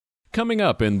Coming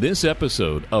up in this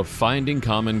episode of Finding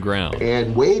Common Ground.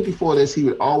 And way before this, he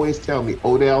would always tell me,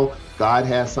 Odell, God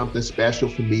has something special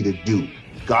for me to do.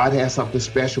 God has something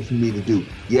special for me to do.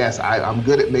 Yes, I'm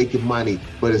good at making money,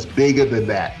 but it's bigger than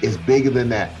that. It's bigger than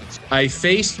that. I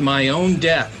faced my own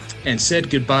death and said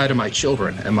goodbye to my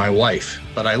children and my wife,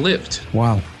 but I lived.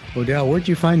 Wow. Odell, where'd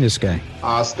you find this guy?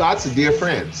 Scott's a dear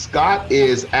friend. Scott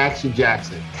is Action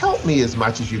Jackson. Help me as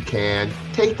much as you can.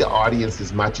 Take the audience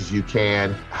as much as you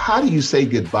can. How do you say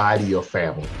goodbye to your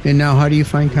family? And now, how do you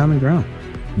find common ground?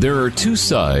 There are two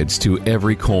sides to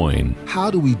every coin.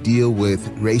 How do we deal with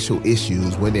racial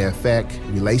issues when they affect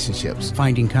relationships?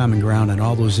 Finding common ground on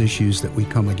all those issues that we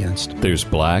come against. There's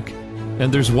black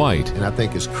and there's white. And I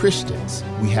think as Christians,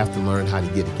 we have to learn how to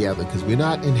get together because we're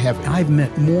not in heaven. I've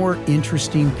met more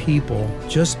interesting people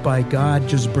just by God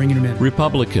just bringing them in.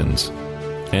 Republicans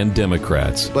and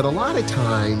Democrats. But a lot of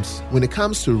times, when it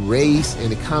comes to race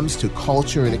and it comes to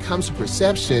culture and it comes to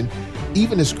perception,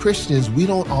 even as Christians, we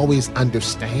don't always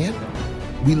understand.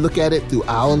 We look at it through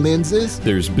our lenses.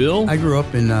 There's Bill. I grew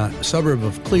up in a suburb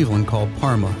of Cleveland called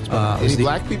Parma. Any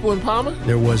black people in Parma?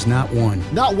 There was not one.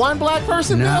 Not one black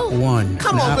person, Not Bill? one.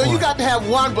 Come Not on, Bill. one. You got to have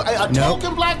one. A Nope.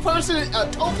 token black person?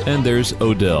 A token? And there's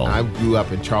Odell. I grew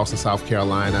up in Charleston, South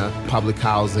Carolina, public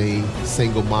housing,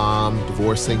 single mom,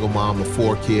 divorced single mom of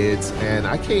 4 kids. And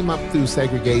I came up through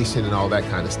segregation and all that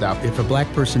kind of stuff. If a black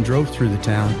person drove through the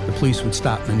town, the police would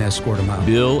stop and escort them out.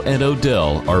 Bill and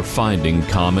Odell are finding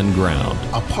common ground.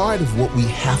 A part of what we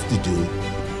have to do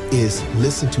is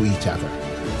listen to each other,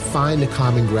 find the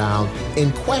common ground,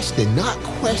 and question, not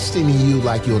questioning you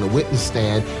like you're on a witness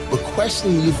stand, but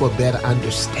questioning you for a better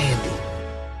understanding.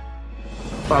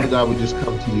 Father God, we just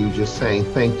come to you just saying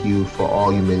thank you for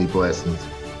all your many blessings.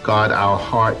 God, our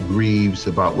heart grieves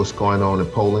about what's going on in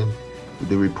Poland.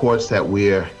 The reports that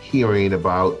we're hearing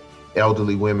about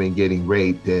elderly women getting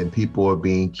raped and people are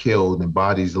being killed and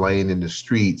bodies laying in the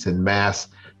streets and mass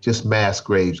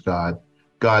graves, God.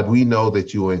 God, we know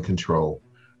that you are in control.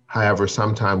 However,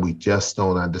 sometimes we just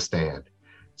don't understand.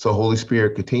 So Holy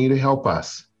Spirit, continue to help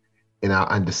us in our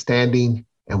understanding,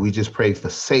 and we just pray for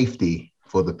safety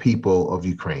for the people of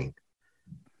Ukraine.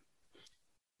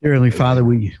 Dear Heavenly Father,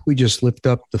 we just lift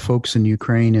up the folks in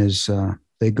Ukraine as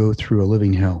they go through a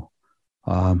living hell.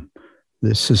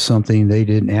 This is something they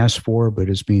didn't ask for, but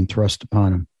is being thrust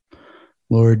upon them.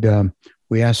 Lord,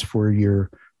 we ask for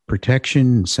your protection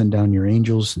and send down your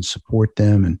angels and support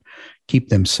them and keep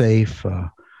them safe.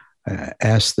 I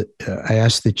ask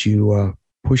that you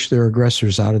push their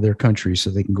aggressors out of their country so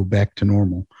they can go back to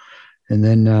normal. And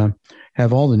then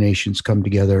have all the nations come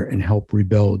together and help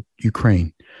rebuild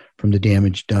Ukraine from the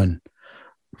damage done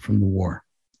from the war.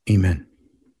 Amen.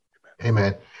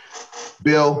 Amen.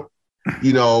 Bill,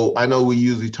 you know, I know we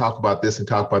usually talk about this and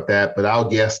talk about that, but our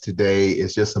guest today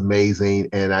is just amazing.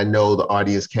 And I know the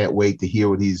audience can't wait to hear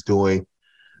what he's doing.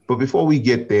 But before we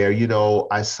get there, you know,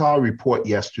 I saw a report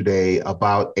yesterday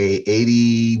about a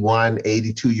 81,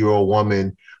 82-year-old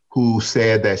woman who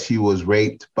said that she was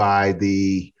raped by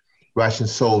the Russian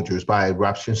soldiers, by a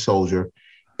Russian soldier.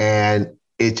 And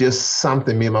it just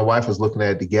something, me and my wife was looking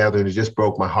at it together and it just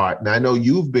broke my heart. And I know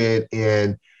you've been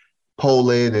in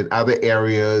Poland and other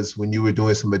areas when you were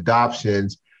doing some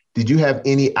adoptions. Did you have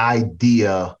any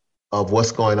idea of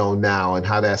what's going on now and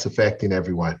how that's affecting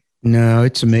everyone? No,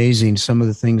 it's amazing. Some of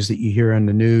the things that you hear on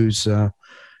the news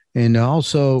and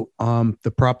also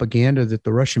the propaganda that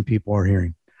the Russian people are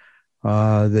hearing,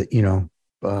 that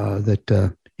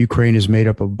Ukraine is made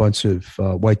up of a bunch of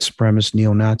white supremacist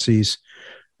neo-Nazis,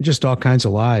 just all kinds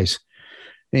of lies.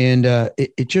 And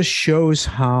it just shows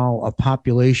how a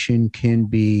population can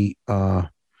be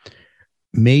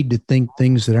made to think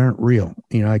things that aren't real.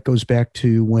 You know, it goes back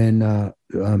to when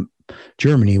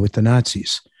Germany with the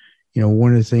Nazis. You know,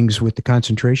 one of the things with the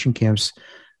concentration camps,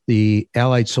 the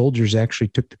Allied soldiers actually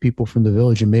took the people from the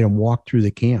village and made them walk through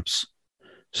the camps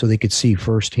so they could see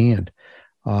firsthand.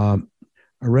 I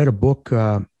read a book,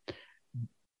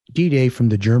 D-Day from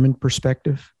the German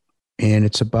perspective, and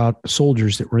it's about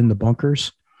soldiers that were in the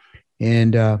bunkers.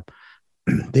 And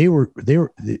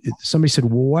somebody said,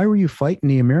 well, why were you fighting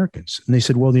the Americans? And they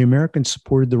said, well, the Americans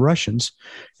supported the Russians,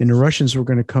 and the Russians were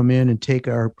going to come in and take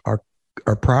our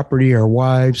property, our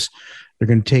wives. They're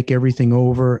going to take everything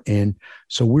over. And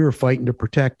so we were fighting to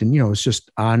protect. And, you know, it's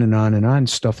just on and on and on,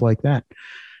 stuff like that.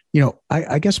 You know,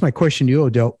 I guess my question to you,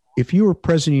 Odell, if you were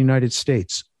president of the United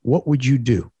States, what would you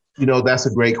do? You know, that's a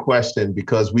great question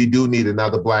because we do need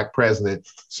another black president.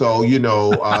 So, you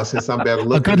know, since I'm better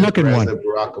looking, a good-looking one,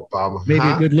 Barack Obama,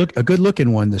 maybe a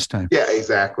good-looking one this time. Yeah,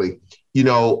 exactly. You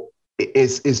know,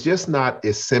 it's just not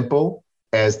as simple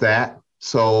as that.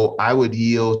 So I would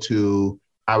yield to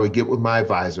I would get with my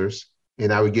advisors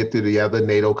and I would get to the other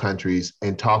NATO countries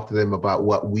and talk to them about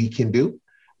what we can do,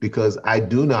 because I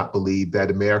do not believe that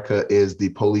America is the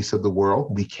police of the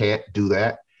world. We can't do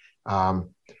that.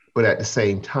 But at the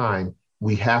same time,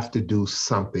 we have to do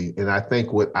something. And I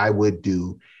think what I would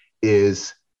do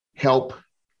is help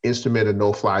instrument a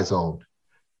no-fly zone,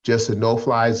 just a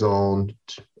no-fly zone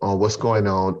on what's going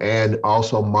on, and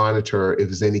also monitor if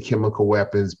there's any chemical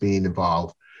weapons being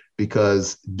involved,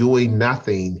 because doing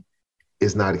nothing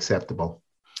is not acceptable.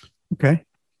 Okay.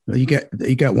 Well, you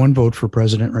got one vote for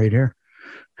president right here.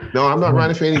 No, I'm not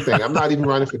running for anything. I'm not even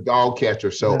running for dog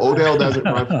catcher. So Odell doesn't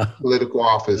run for political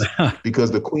office because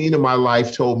the queen of my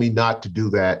life told me not to do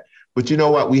that. But you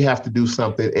know what? We have to do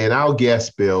something. And our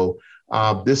guest, Bill,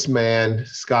 this man,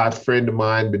 Scott, friend of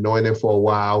mine, been knowing him for a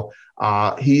while.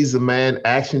 He's the man,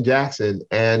 Action Jackson.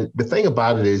 And the thing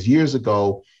about it is, years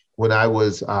ago, when I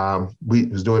was, we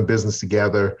was doing business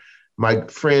together, my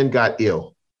friend got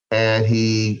ill, and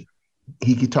he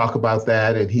could talk about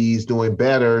that, and he's doing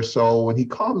better. So when he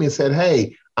called me and said,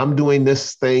 hey, I'm doing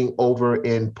this thing over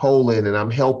in Poland, and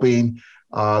I'm helping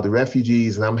the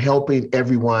refugees, and I'm helping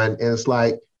everyone. And it's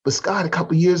like, but Scott, a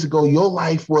couple of years ago, your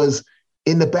life was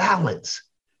in the balance.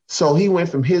 So he went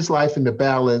from his life in the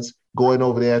balance, going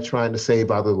over there trying to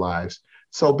save other lives.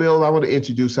 So Bill, I want to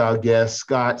introduce our guest,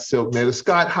 Scott Silknetter.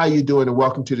 Scott, how you doing? And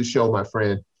welcome to the show, my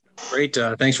friend. Great.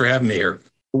 Thanks for having me here.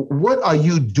 What are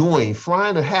you doing,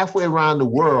 flying halfway around the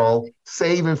world,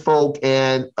 saving folk?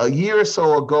 And a year or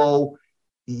so ago,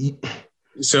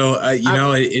 so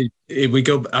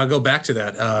I'll go back to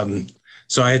that.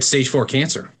 So I had stage 4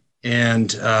 cancer,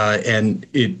 and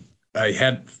I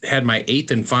had my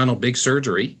 8th and final big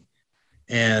surgery,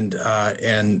 and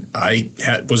I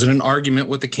was in an argument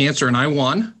with the cancer, and I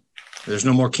won. There's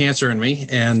no more cancer in me,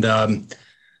 and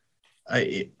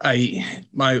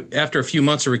after a few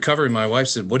months of recovery, my wife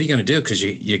said, what are you going to do? Because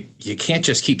you can't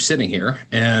just keep sitting here.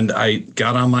 And I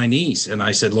got on my knees and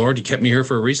I said, Lord, you kept me here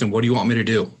for a reason. What do you want me to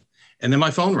do? And then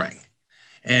my phone rang.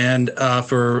 And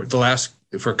for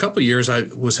a couple of years, I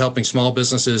was helping small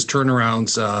businesses,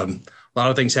 turnarounds, a lot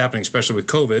of things happening, especially with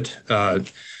COVID,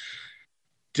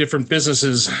 different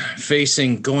businesses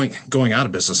facing going out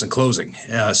of business and closing.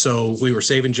 So we were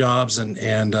saving jobs and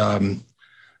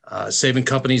saving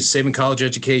companies, saving college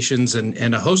educations,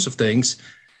 and a host of things.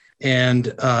 And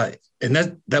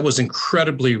that was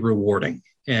incredibly rewarding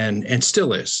and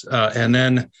still is. And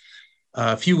then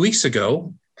a few weeks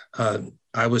ago,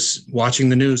 I was watching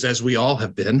the news, as we all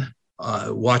have been,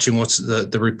 watching what's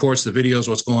the reports, the videos,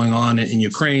 what's going on in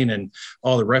Ukraine and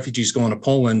all the refugees going to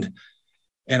Poland.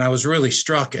 And I was really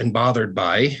struck and bothered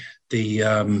by the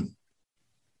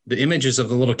images of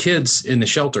the little kids in the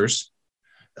shelters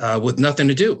with nothing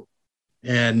to do.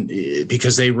 And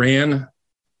because they ran,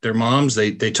 their moms,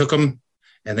 they took them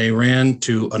and they ran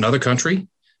to another country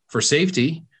for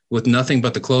safety with nothing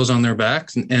but the clothes on their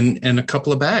backs and a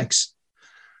couple of bags.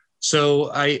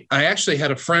 So I actually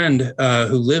had a friend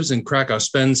who lives in Krakow,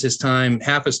 spends his time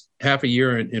half a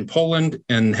year in Poland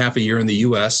and half a year in the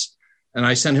US. And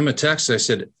I sent him a text. I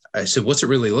said, what's it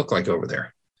really look like over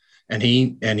there? And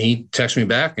he texted me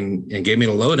back and gave me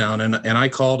the lowdown. And I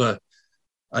called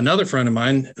another friend of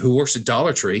mine who works at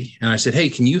Dollar Tree. And I said, hey,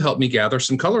 can you help me gather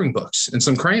some coloring books and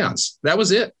some crayons? That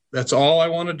was it. That's all I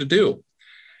wanted to do.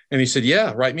 And he said,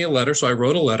 yeah, write me a letter. So I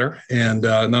wrote a letter. And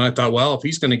then I thought, well, if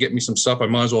he's going to get me some stuff, I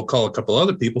might as well call a couple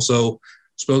other people. So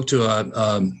spoke to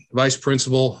a vice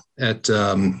principal at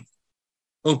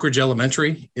Oak Ridge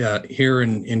Elementary here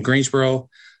in Greensboro,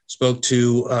 spoke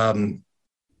to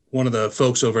one of the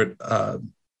folks over at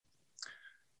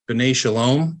B'nai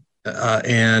Shalom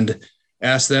and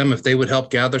asked them if they would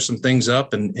help gather some things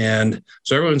up. And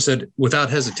so everyone said, without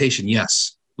hesitation,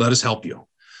 yes, let us help you.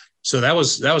 So that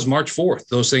was March 4th.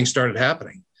 Those things started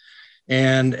happening.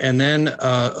 And then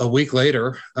a week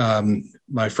later,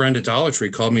 my friend at Dollar Tree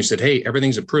called me and said, hey,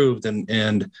 everything's approved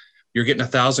and you're getting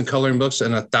 1,000 coloring books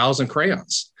and 1,000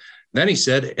 crayons. Then he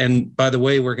said, and by the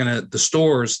way,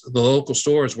 the local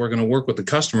stores, we're going to work with the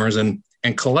customers and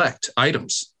collect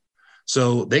items.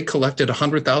 So they collected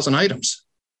 100,000 items.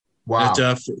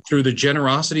 Wow. Through the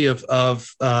generosity of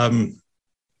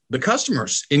the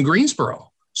customers in Greensboro.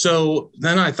 So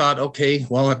then I thought, okay,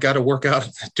 well, I've got to work out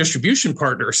distribution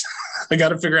partners. I got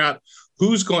to figure out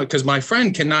who's going, because my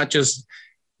friend cannot just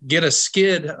get a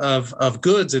skid of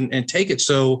goods and take it.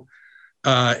 So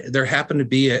there happened to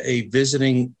be a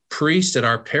visiting priest at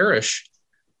our parish,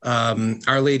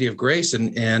 Our Lady of Grace.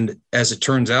 And as it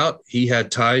turns out, he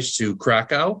had ties to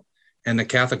Krakow and the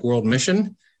Catholic World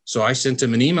Mission. So I sent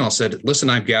him an email, said, listen,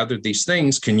 I've gathered these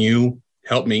things. Can you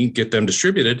help me get them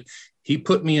distributed? he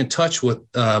put me in touch with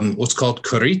what's called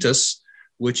Caritas,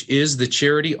 which is the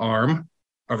charity arm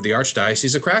of the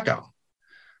Archdiocese of Krakow,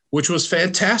 which was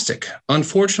fantastic.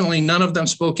 Unfortunately, none of them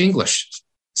spoke English.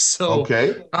 So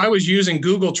I was using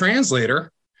Google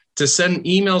Translator to send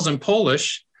emails in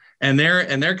Polish, and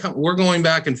we're going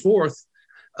back and forth,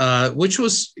 which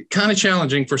was kind of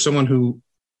challenging for someone who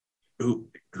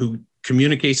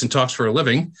communicates and talks for a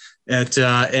living.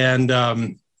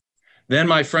 Then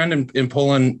my friend in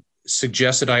Poland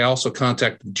suggested I also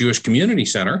contact the Jewish Community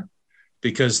Center,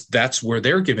 because that's where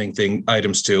they're giving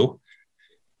items to,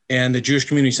 and the Jewish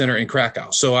Community Center in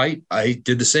Krakow. So I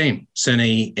did the same, sent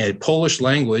a Polish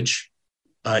language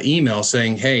email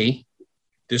saying, hey,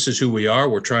 this is who we are.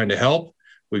 We're trying to help.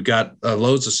 We've got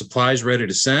loads of supplies ready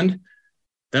to send.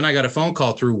 Then I got a phone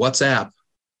call through WhatsApp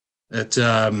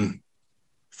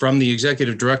from the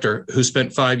executive director, who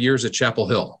spent 5 years at Chapel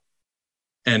Hill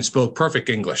and spoke perfect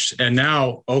English. And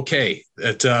now,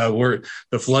 the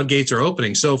floodgates are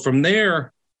opening. So from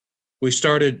there, we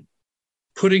started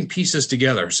putting pieces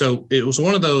together. So it was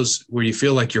one of those where you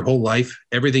feel like your whole life,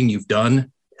 everything you've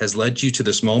done has led you to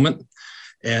this moment.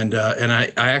 And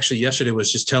I actually yesterday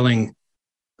was just telling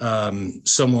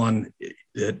someone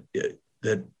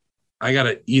that I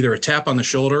got either a tap on the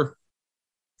shoulder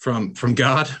from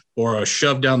God or a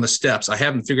shove down the steps. I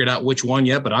haven't figured out which one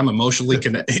yet, but I'm emotionally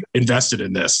invested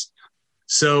in this.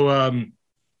 So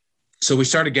we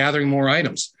started gathering more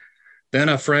items. Then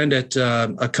a friend at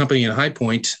a company in High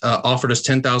Point offered us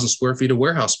 10,000 square feet of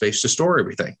warehouse space to store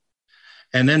everything.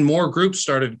 And then more groups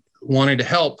started wanting to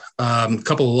help. A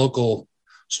couple of local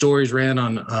stories ran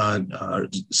on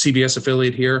CBS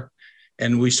affiliate here,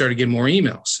 and we started getting more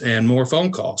emails and more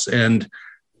phone calls. And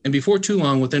before too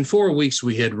long, within 4 weeks,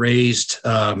 we had raised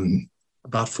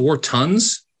about 4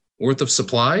 tons worth of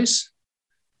supplies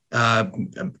at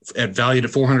valued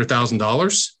at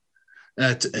 $400,000.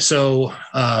 So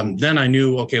then I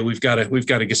knew, okay, we've got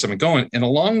to get something going. And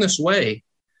along this way,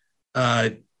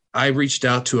 I reached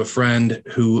out to a friend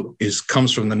who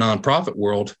comes from the nonprofit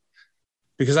world,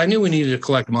 because I knew we needed to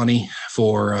collect money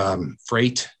for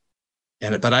freight,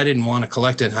 but I didn't want to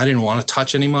collect it. I didn't want to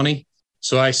touch any money.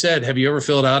 So I said, have you ever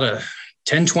filled out a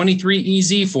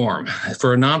 1023-EZ form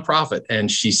for a nonprofit?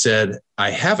 And she said, I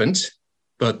haven't,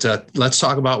 but let's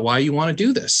talk about why you want to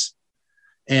do this.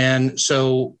 And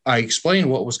so I explained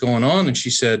what was going on. And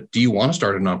she said, do you want to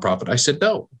start a nonprofit? I said,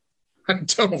 no, I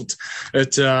don't.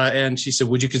 And she said,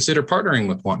 would you consider partnering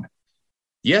with one?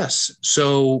 Yes.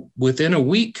 So within a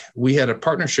week, we had a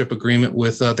partnership agreement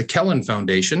with the Kellen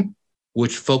Foundation,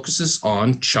 which focuses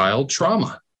on child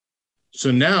trauma. So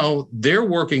now they're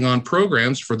working on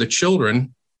programs for the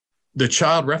children, the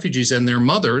child refugees and their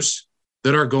mothers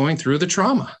that are going through the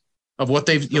trauma of what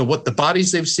what the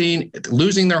bodies they've seen,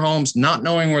 losing their homes, not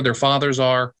knowing where their fathers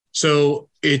are. So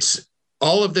it's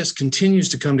all of this continues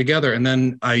to come together. And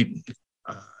then I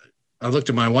looked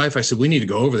at my wife. I said, we need to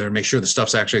go over there and make sure the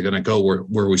stuff's actually going to go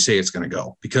where we say it's going to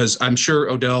go. Because I'm sure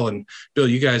Odell and Bill,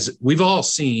 you guys, we've all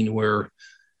seen where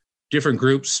different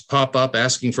groups pop up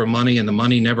asking for money, and the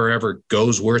money never ever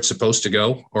goes where it's supposed to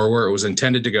go or where it was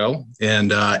intended to go.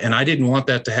 And I didn't want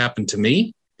that to happen to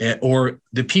me or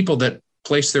the people that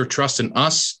place their trust in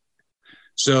us.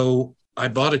 So I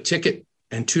bought a ticket,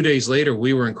 and 2 days later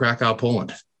we were in Krakow,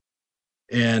 Poland,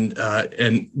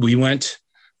 and we went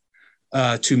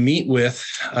to meet with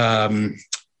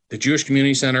the Jewish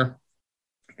Community Center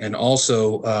and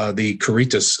also the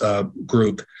Caritas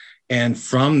group. And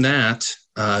from that,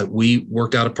 we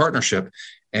worked out a partnership.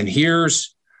 And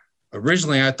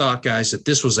originally I thought, guys, that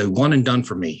this was a one and done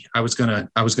for me. I was gonna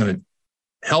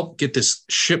help get this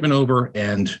shipment over,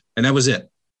 and that was it.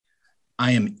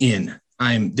 I am in.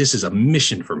 This is a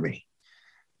mission for me,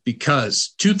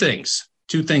 because two things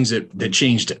that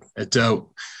changed it.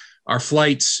 Our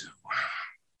flights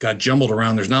got jumbled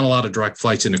around. There's not a lot of direct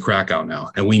flights into Krakow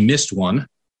now, and we missed one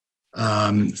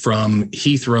from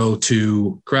Heathrow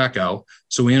to Krakow.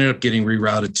 So we ended up getting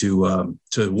rerouted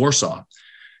to Warsaw.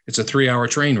 It's a 3-hour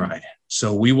train ride.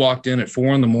 So we walked in at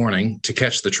 4 a.m. to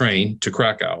catch the train to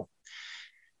Krakow.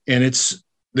 And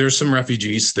there's some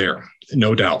refugees there,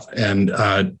 no doubt. And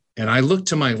I looked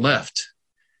to my left,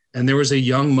 and there was a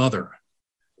young mother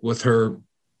with her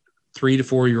 3 to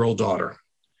 4-year-old daughter.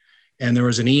 And there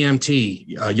was an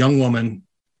EMT, a young woman,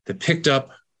 that picked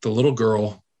up the little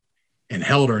girl and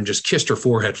held her and just kissed her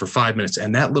forehead for 5 minutes.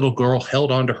 And that little girl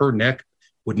held onto her neck,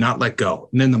 would not let go.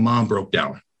 And then the mom broke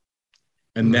down.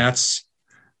 And that's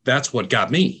what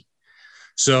got me.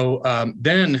 So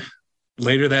then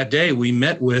later that day, we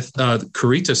met with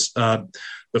Caritas, the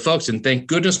folks, and thank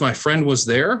goodness my friend was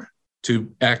there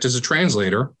to act as a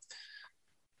translator.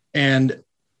 And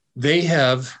They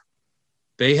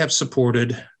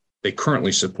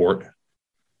currently support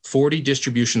 40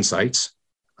 distribution sites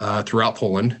throughout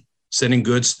Poland, sending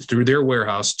goods through their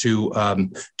warehouse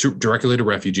to directly to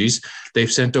refugees.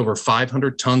 They've sent over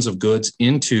 500 tons of goods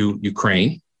into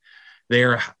Ukraine. They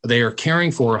are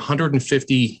caring for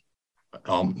 150,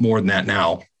 more than that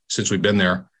now since we've been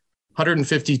there,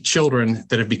 150 children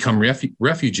that have become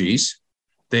refugees.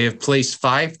 They have placed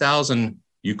 5,000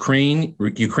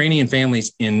 Ukrainian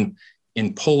families in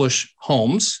Polish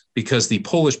homes because the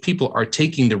Polish people are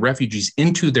taking the refugees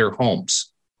into their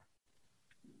homes.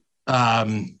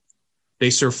 They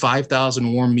serve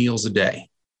 5,000 warm meals a day.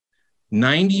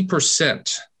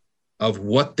 90% of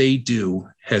what they do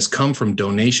has come from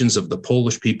donations of the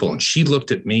Polish people. And she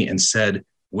looked at me and said,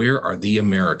 "Where are the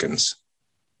Americans?"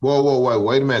 Whoa.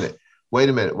 Wait a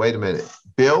minute.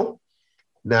 Bill,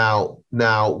 now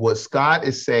what Scott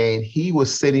is saying, he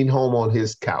was sitting home on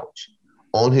his couch,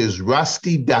 on his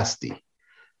rusty dusty,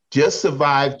 just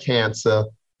survived cancer,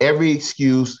 every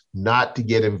excuse not to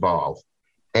get involved.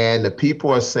 And the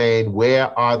people are saying,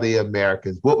 where are the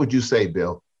Americans? What would you say,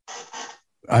 Bill?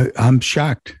 I'm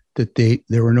shocked that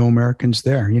there were no Americans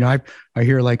there. You know, I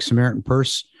hear like Samaritan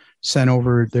Purse sent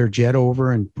over their jet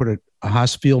over and put a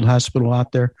field hospital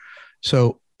out there.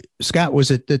 So, Scott,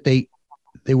 was it that they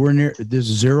were near? There's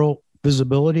zero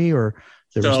visibility, or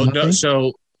there was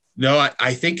nothing? No,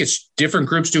 I think it's different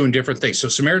groups doing different things. So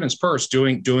Samaritan's Purse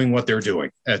doing what they're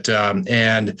doing,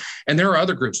 and there are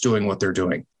other groups doing what they're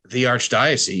doing. The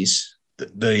Archdiocese,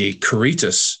 the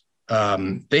Caritas,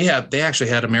 they actually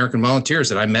had American volunteers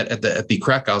that I met at the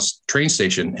Krakow train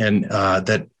station, and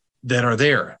that are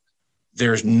there.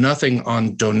 There's nothing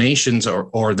on donations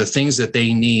or the things that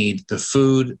they need, the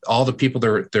food, all the people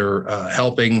they're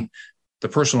helping, the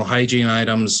personal hygiene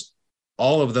items,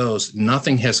 all of those.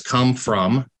 Nothing has come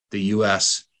from the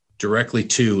U.S. directly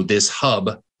to this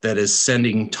hub that is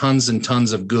sending tons and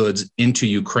tons of goods into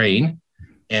Ukraine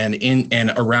and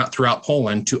around throughout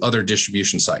Poland to other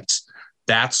distribution sites.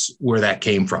 That's where that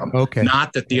came from. Okay.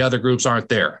 Not that the other groups aren't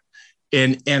there.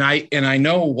 And I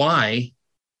know why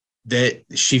that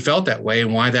she felt that way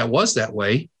and why that was that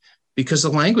way, because the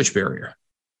language barrier,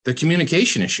 the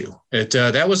communication issue,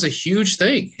 that was a huge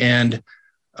thing. And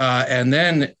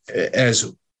then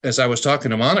as I was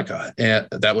talking to Monica,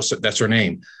 that's her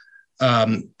name,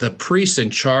 the priest in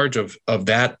charge of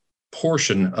that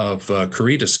portion of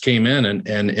Caritas came in and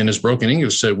in his broken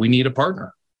English said, "We need a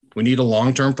partner. We need a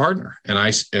long-term partner." And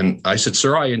I said,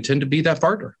 "Sir, I intend to be that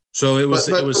partner." So it was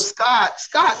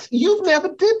Scott, you've never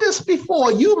did this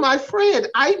before. You, my friend,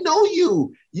 I know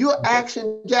you. You're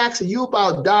Action Jackson. You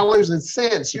about dollars and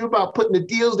cents. You're about putting the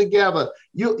deals together.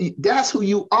 That's who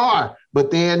you are.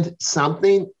 But then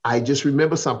I just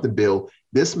remember something, Bill.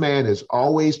 This man has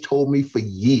always told me for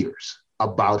years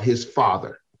about his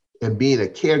father and being a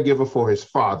caregiver for his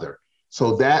father.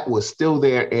 So that was still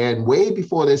there. And way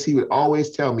before this, he would always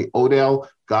tell me, "Odell,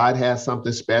 God has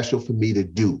something special for me to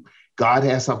do. God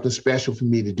has something special for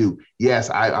me to do.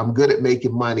 Yes, I'm good at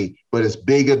making money, but it's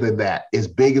bigger than that. It's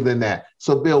bigger than that."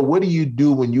 So, Bill, what do you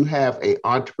do when you have an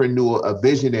entrepreneur, a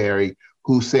visionary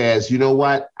who says, "You know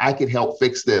what, I can help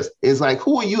fix this"? It's like,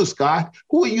 who are you, Scott?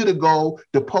 Who are you to go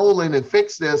to Poland and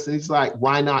fix this? And he's like,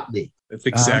 why not me? That's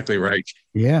exactly right.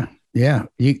 Yeah.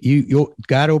 You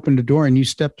God opened the door and you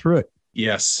stepped through it.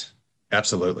 Yes,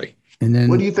 absolutely. And then,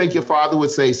 what do you think your father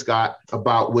would say, Scott,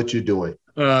 about what you're doing?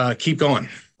 Keep going.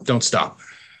 Don't stop.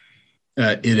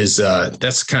 It is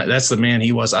that's the man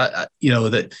he was.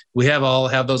 That we all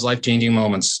have those life-changing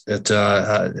moments that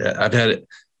I've had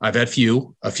a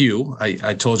few.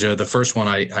 I told you the first one,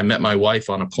 I met my wife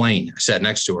on a plane. I sat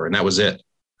next to her, and that was it.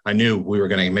 I knew we were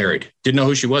going to get married. Didn't know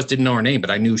who she was, didn't know her name,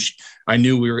 but I knew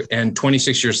we were. And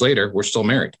 26 years later, we're still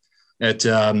married.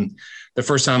 The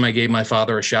first time I gave my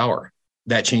father a shower,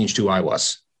 that changed who I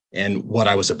was and what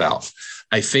I was about.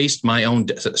 I faced my own.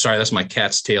 Sorry, that's my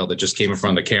cat's tail that just came in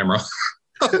front of the camera.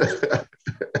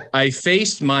 I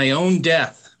faced my own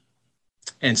death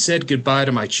and said goodbye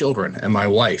to my children and my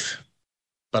wife,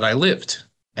 but I lived,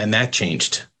 and that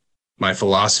changed my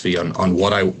philosophy on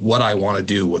what I want to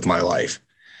do with my life.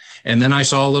 And then I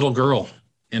saw a little girl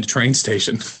in a train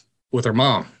station with her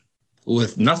mom,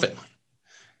 with nothing,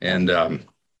 and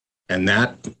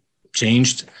that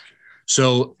changed.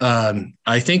 So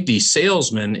I think the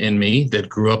salesman in me that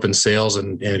grew up in sales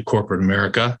and in corporate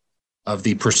America, of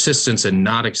the persistence and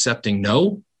not accepting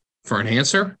no for an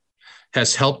answer,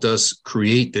 has helped us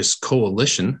create this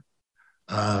coalition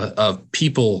of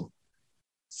people,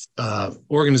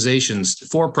 organizations,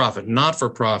 for-profit,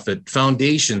 not-for-profit,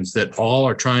 foundations that all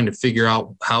are trying to figure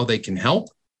out how they can help.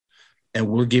 and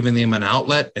we're giving them an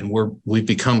outlet, and we've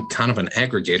become kind of an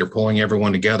aggregator, pulling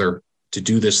everyone together to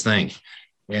do this thing.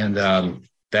 And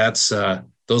that's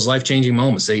those life-changing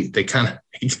moments. They kind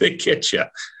of they get you.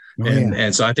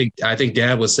 And so I think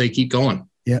Dad would say, keep going.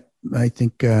 Yeah, I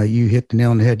think you hit the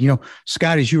nail on the head.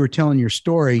 Scott, as you were telling your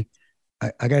story,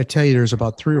 I got to tell you, there's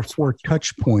about 3 or 4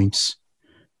 touch points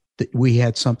that we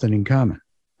had something in common.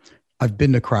 I've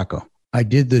been to Krakow. I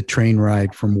did the train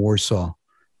ride from Warsaw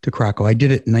to Krakow. I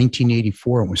did it in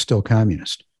 1984 and was still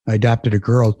communist. I adopted a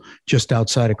girl just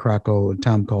outside of Krakow, a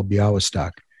town called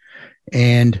Białystok.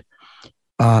 And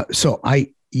so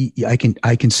I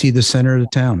can see the center of the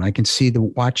town. I can see the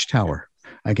watchtower.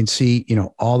 I can see,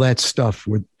 all that stuff.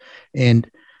 And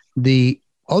the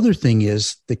other thing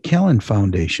is the Kellen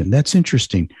Foundation. That's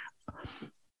interesting.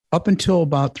 Up until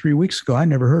about 3 weeks ago, I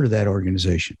never heard of that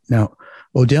organization. Now,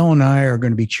 Odell and I are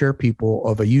going to be chairpeople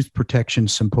of a youth protection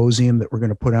symposium that we're going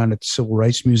to put on at the Civil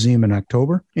Rights Museum in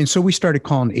October. And so we started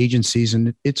calling agencies,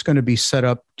 and it's going to be set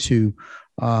up to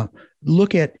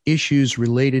look at issues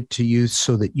related to youth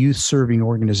so that youth serving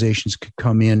organizations could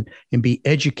come in and be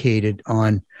educated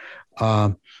on,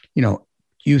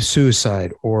 youth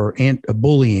suicide or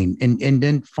bullying, and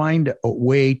then find a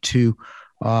way to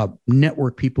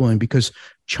network people in, because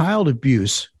child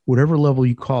abuse, whatever level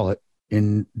you call it,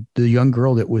 and the young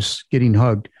girl that was getting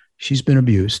hugged, she's been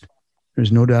abused.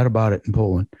 There's no doubt about it in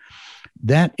Poland.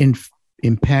 That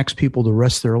impacts people the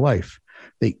rest of their life.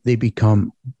 They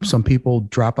become, some people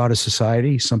drop out of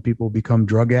society. Some people become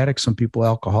drug addicts. Some people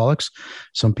alcoholics.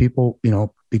 Some people,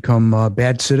 become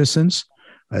bad citizens.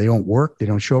 They don't work. They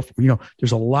don't show up.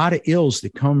 There's a lot of ills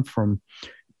that come from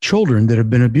children that have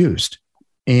been abused.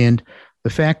 And the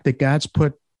fact that God's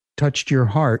touched your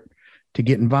heart to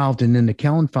get involved, and then the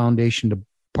Kellen Foundation to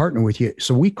partner with you.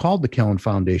 So we called the Kellen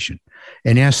Foundation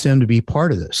and asked them to be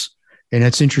part of this. And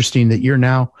it's interesting that you're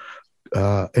now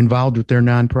involved with their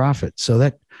nonprofit.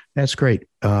 So that's great.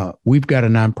 We've got a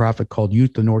nonprofit called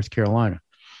Youth of North Carolina.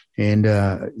 And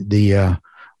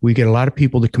we get a lot of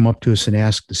people that come up to us and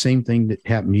ask the same thing that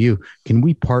happened to you. Can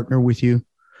we partner with you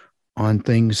on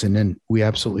things? And then we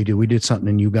absolutely do. We did something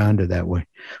in Uganda that way.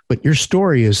 But your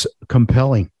story is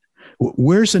compelling.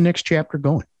 Where's the next chapter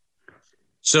going?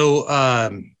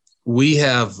 So we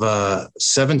have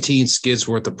 17 skids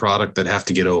worth of product that have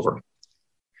to get over.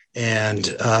 And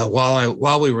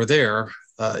while we were there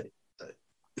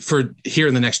for here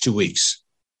in the next 2 weeks.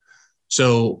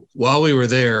 So while we were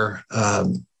there,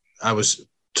 I was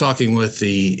talking with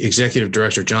the executive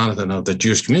director, Jonathan, of the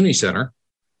Jewish Community Center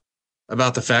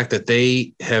about the fact that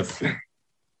they have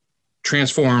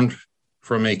transformed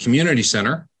from a community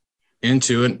center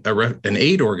into an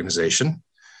aid organization,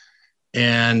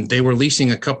 and they were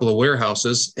leasing a couple of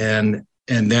warehouses, and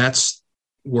that's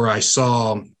where I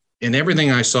saw, in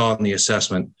everything I saw in the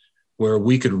assessment, where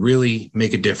we could really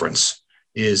make a difference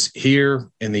is here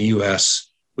in the U.S.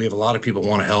 We have a lot of people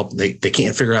want to help. They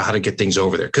can't figure out how to get things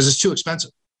over there because it's too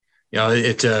expensive. We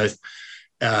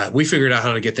figured out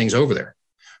how to get things over there.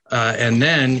 And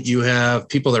then you have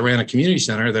people that ran a community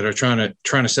center that are trying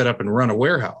to set up and run a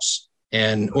warehouse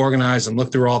and organize and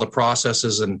look through all the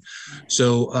processes. And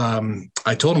so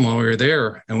I told them while we were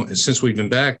there, and since we've been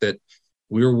back, that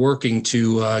we were working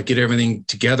to get everything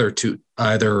together to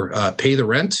either pay the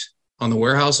rent on the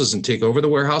warehouses and take over the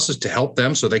warehouses to help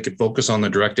them so they could focus on the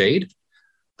direct aid.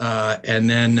 And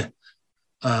then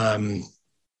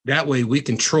that way we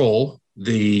control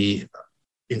the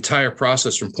entire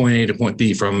process from point A to point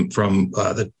B, from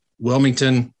the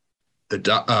Wilmington,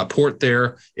 the port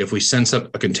there, if we send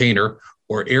up a container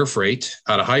or air freight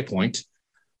out of High Point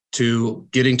to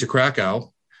getting to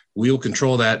Krakow, we'll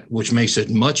control that, which makes it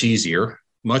much easier,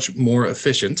 much more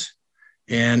efficient.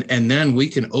 And then we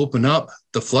can open up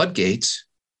the floodgates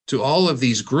to all of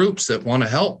these groups that want to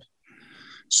help.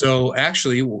 So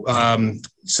actually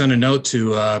sent a note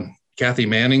to Kathy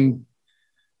Manning,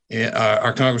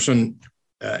 our congressman,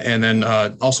 and then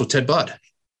also Ted Budd,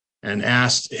 and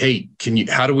asked, hey,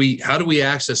 how do we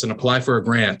access and apply for a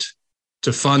grant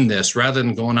to fund this rather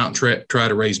than going out and try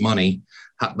to raise money?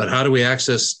 But how do we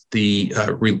access the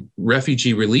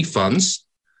refugee relief funds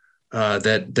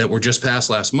that were just passed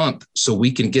last month so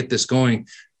we can get this going?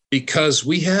 Because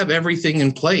we have everything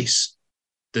in place.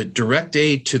 The direct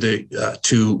aid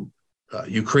to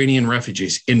Ukrainian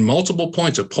refugees in multiple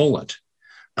points of Poland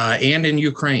and in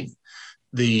Ukraine,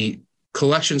 the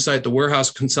collection site, the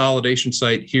warehouse consolidation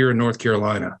site here in North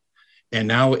Carolina.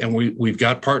 And we've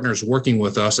got partners working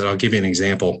with us. And I'll give you an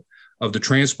example of the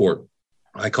transport.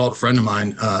 I called a friend of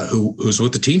mine who's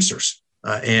with the Teamsters,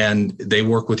 and they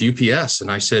work with UPS.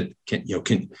 And I said, can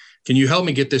you help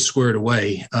me get this squared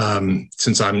away?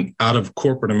 Since I'm out of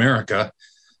corporate America,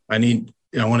 I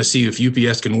want to see if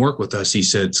UPS can work with us. He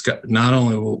said, Scott, not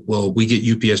only will we get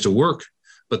UPS to work,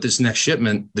 but this next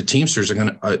shipment, the Teamsters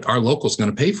our local's going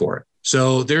to pay for it.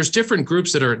 So there's different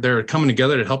groups that are coming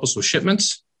together to help us with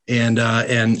shipments. And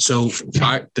so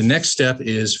the next step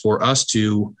is for us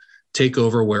to take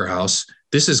over a warehouse.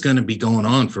 This is going to be going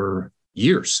on for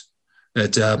years.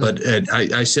 But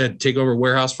I said, take over a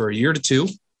warehouse for a year to 2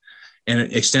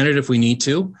 and extend it if we need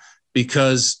to,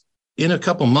 because in a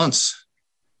couple months,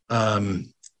 what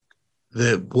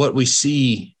we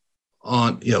see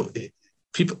on,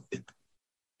 people,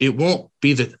 it won't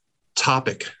be the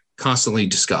topic constantly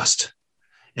discussed,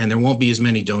 and there won't be as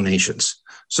many donations.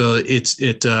 So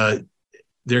we're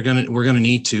going to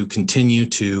need to continue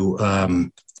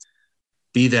to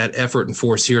be that effort and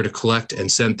force here to collect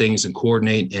and send things and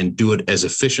coordinate and do it as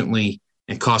efficiently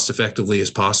and cost effectively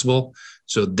as possible,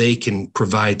 so they can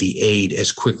provide the aid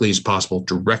as quickly as possible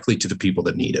directly to the people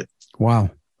that need it. Wow.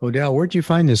 Odell, where'd you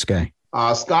find this guy?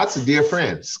 Scott's a dear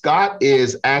friend. Scott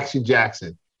is Action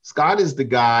Jackson. Scott is the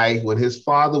guy when his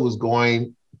father was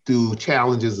going through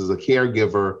challenges as a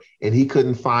caregiver and he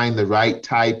couldn't find the right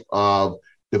type of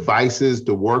devices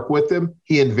to work with him,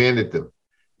 he invented them,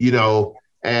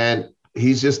 and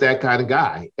he's just that kind of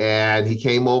guy. And he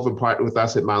came over and partnered with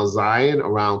us at Mount Zion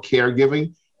around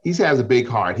caregiving. He has a big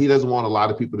heart. He doesn't want a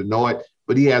lot of people to know it,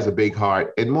 but he has a big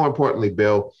heart. And more importantly,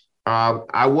 Bill,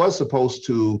 I was supposed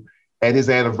to, at his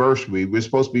anniversary, we were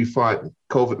supposed to be fun.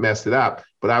 COVID messed it up,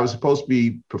 but I was supposed to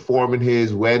be performing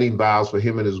his wedding vows for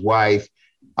him and his wife.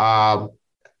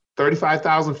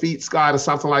 35,000 feet, Scott, or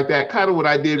something like that. Kind of what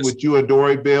I did with you and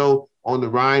Dory, Bill, on the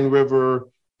Rhine River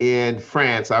in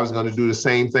France. I was going to do the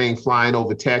same thing flying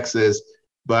over Texas,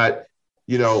 but,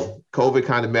 COVID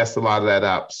kind of messed a lot of that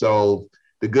up. So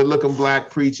the good looking Black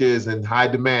preacher is in high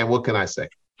demand. What can I say?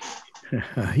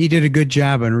 He did a good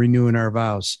job on renewing our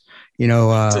vows. We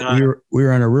were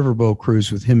on a riverboat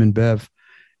cruise with him and Bev,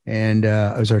 and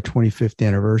it was our 25th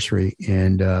anniversary.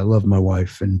 And I love my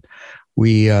wife. And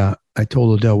I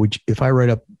told Odell, if I write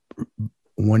up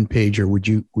one pager,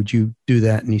 would you do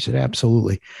that? And he said,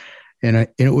 absolutely. And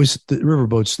it was, the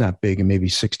riverboat's not big, and maybe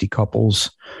 60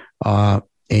 couples, and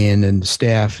then the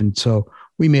staff. And so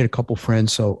we made a couple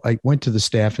friends. So I went to the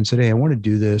staff and said, hey, I want to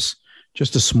do this,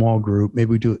 just a small group.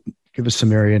 Maybe we do it. Give us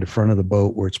some area in the front of the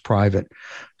boat where it's private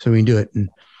so we can do it. And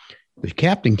the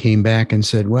captain came back and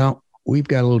said, well, we've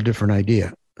got a little different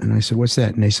idea. And I said, what's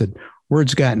that? And they said,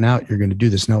 word's gotten out, you're going to do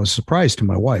this. Now, it was a surprise to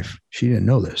my wife. She didn't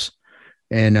know this.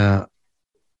 And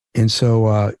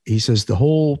so he says, the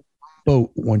whole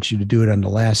boat wants you to do it on the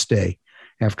last day.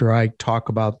 After I talk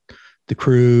about the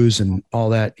cruise and all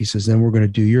that, he says, then we're going to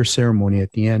do your ceremony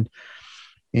at the end,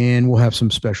 and we'll have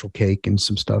some special cake and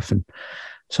some stuff. And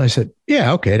so I said,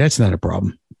 yeah, okay, that's not a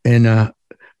problem. And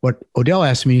what Odell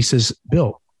asked me, he says,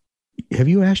 Bill, have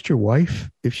you asked your wife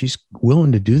if she's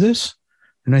willing to do this?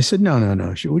 And I said, no,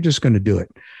 we're just going to do it.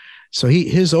 So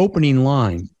his opening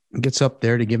line gets up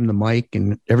there to give him the mic,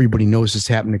 and everybody knows it's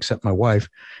happened except my wife.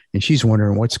 And she's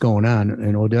wondering what's going on.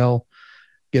 And Odell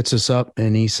gets us up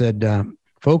and he said,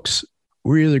 folks,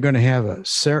 we're either going to have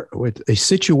a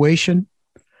situation,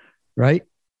 right?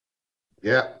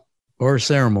 Yeah. Or a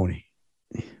ceremony.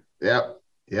 Yep.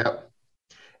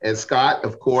 And Scott,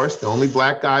 of course, the only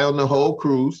Black guy on the whole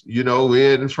cruise.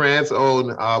 We're in France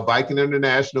on Viking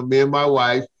International, me and my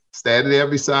wife, standing there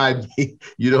beside me,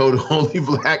 the only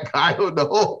Black guy on the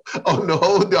whole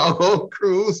doggone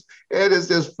cruise. And it's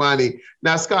just funny.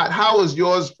 Now, Scott, how was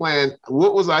yours planned?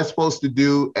 What was I supposed to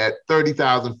do at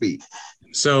 30,000 feet?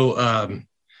 So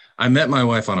I met my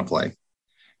wife on a plane,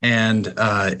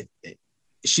 and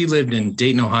she lived in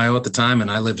Dayton, Ohio at the time, and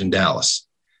I lived in Dallas.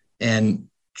 And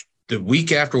the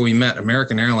week after we met,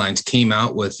 American Airlines came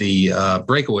out with the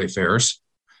breakaway fares.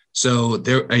 So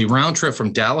a round trip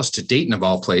from Dallas to Dayton, of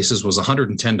all places, was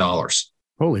 $110.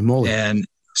 Holy moly. And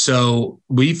so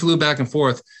we flew back and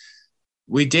forth.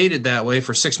 We dated that way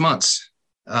for 6 months.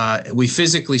 We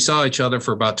physically saw each other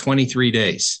for about 23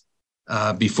 days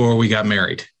before we got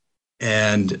married.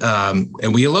 And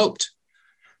we eloped.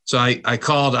 So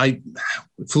I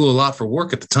flew a lot for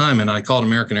work at the time, and I called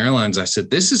American Airlines. I said,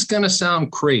 this is going to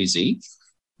sound crazy,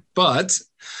 but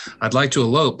I'd like to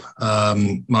elope.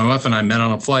 My wife and I met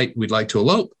on a flight. We'd like to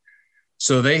elope.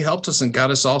 So they helped us and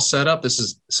got us all set up. This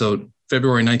is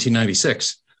February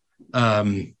 1996.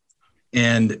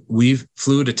 And we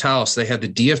flew to Taos. They had the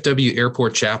DFW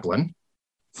airport chaplain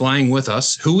flying with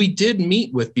us, who we did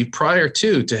meet with prior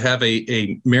to have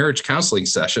a marriage counseling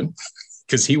session,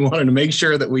 because he wanted to make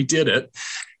sure that we did it.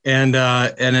 And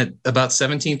at about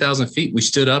 17,000 feet, we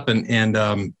stood up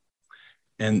and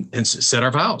said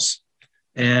our vows.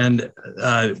 And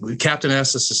the captain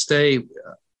asked us to stay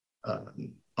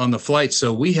on the flight.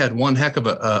 So we had one heck of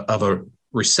a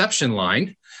reception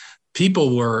line.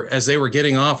 People were, as they were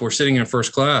getting off, were sitting in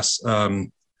first class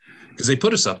because they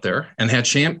put us up there and had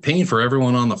champagne for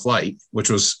everyone on the flight, which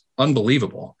was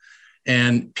unbelievable.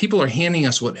 And people are handing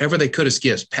us whatever they could as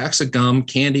gifts: packs of gum,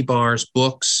 candy bars,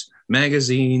 books,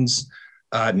 magazines,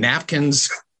 napkins.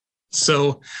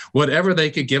 So whatever they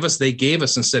could give us, they gave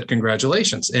us and said,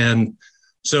 congratulations. And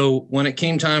so when it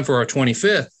came time for our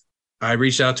 25th, I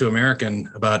reached out to American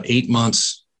about 9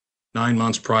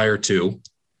 months prior to,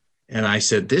 and I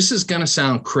said, this is going to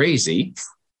sound crazy,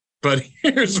 but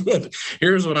here's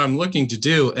what I'm looking to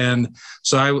do. And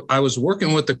so I was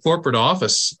working with the corporate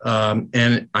office,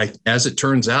 and as it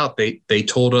turns out, they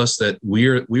told us that we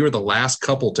were the last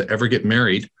couple to ever get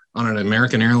married on an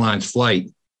American Airlines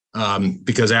flight,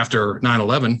 because after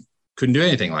 9/11, couldn't do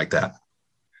anything like that.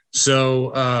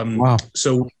 So wow.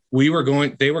 So they were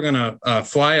going to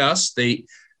fly us. They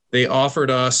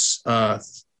offered us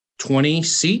 20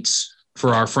 seats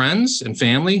for our friends and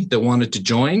family that wanted to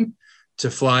join,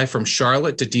 to fly from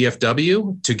Charlotte to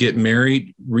DFW to get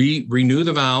married, renew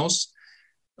the vows.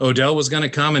 Odell was going to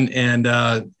come and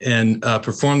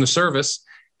perform the service,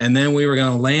 and then we were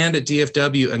going to land at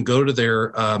DFW and go to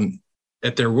their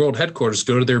at their world headquarters,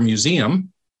 go to their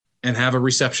museum, and have a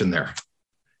reception there.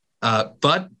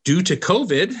 But due to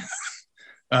COVID,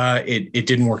 it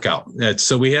didn't work out.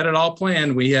 So we had it all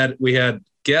planned. We had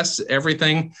guests,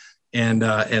 everything, and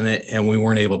we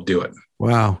weren't able to do it.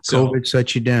 Wow, so, COVID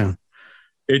set you down.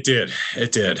 It did.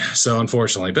 So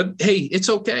unfortunately, but hey, it's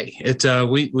okay.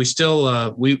 We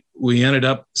still we ended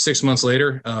up 6 months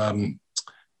later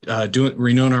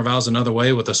renewing our vows another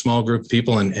way with a small group of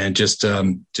people, and just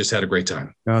had a great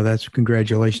time. Oh, that's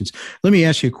congratulations. Let me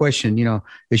ask you a question. You know,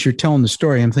 as you're telling the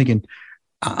story, I'm thinking,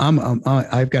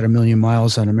 I've got 1 million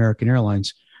miles on American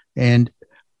Airlines, and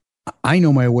I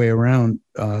know my way around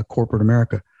corporate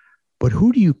America. But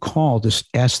who do you call to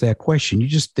ask that question?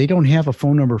 They don't have a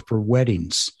phone number for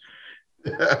weddings.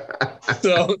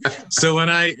 So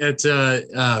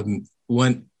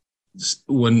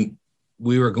when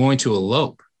we were going to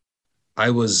elope, I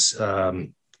was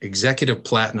executive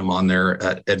platinum on their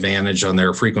Advantage, on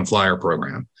their frequent flyer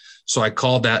program. So I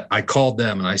called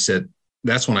them and I said,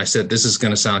 that's when I said, this is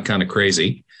going to sound kind of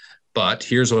crazy, but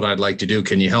here's what I'd like to do.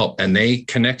 Can you help? And they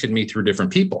connected me through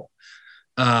different people.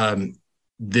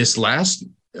 This last,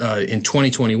 in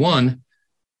 2021,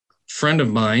 friend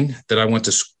of mine that I went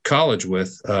to college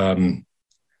with, and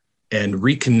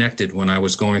reconnected when I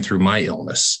was going through my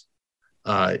illness.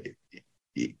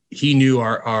 He knew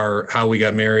our how we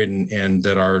got married and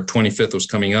that our 25th was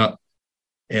coming up.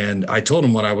 And I told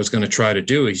him what I was going to try to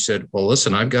do. He said, well,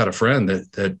 listen, I've got a friend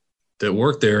that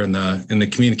worked there in the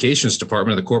communications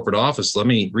department of the corporate office. Let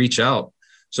me reach out.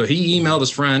 So he emailed his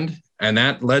friend, and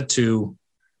that led to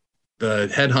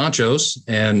the head honchos,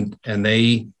 and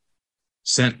they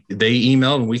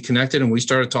emailed, and we connected, and we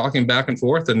started talking back and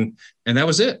forth, and that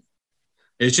was it.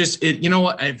 It's just, you know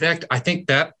what? In fact, I think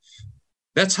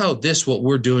that's how what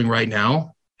we're doing right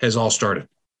now has all started.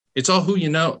 It's all who you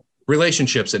know,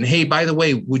 relationships. And hey, by the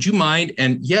way, would you mind?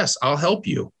 And yes, I'll help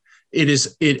you.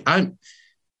 If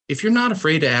you're not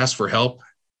afraid to ask for help,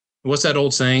 what's that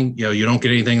old saying? You know, you don't get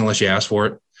anything unless you ask for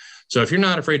it. So if you're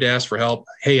not afraid to ask for help,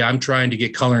 hey, I'm trying to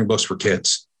get coloring books for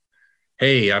kids.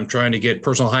 Hey, I'm trying to get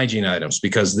personal hygiene items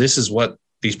because this is what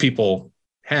these people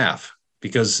have.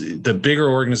 Because the bigger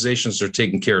organizations are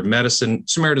taking care of medicine,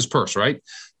 Samaritan's Purse, right?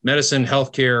 Medicine,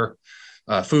 healthcare,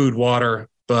 food, water,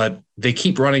 but they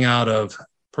keep running out of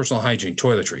personal hygiene,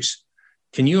 toiletries.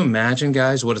 Can you imagine,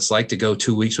 guys, what it's like to go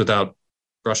 2 weeks without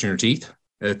brushing your teeth?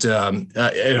 And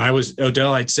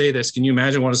Odell, I'd say this. Can you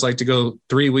imagine what it's like to go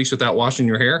 3 weeks without washing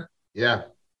your hair? Yeah,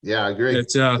 I agree.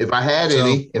 If I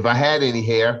had any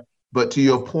hair, but to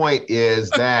your point is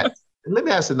that, let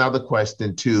me ask another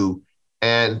question too,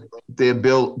 and then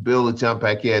Bill will jump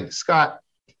back in. Scott,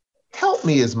 help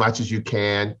me as much as you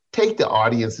can. Take the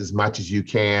audience as much as you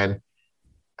can.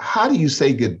 How do you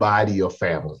say goodbye to your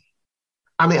family?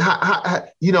 I mean, how,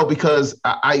 because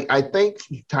I think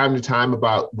time to time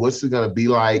about what's it going to be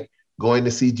like going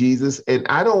to see Jesus, and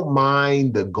I don't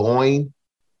mind the going,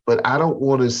 but I don't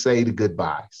want to say the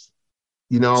goodbyes.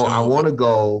 I want to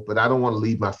go, but I don't want to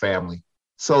leave my family.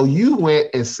 So you went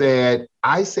and said,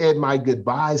 I said my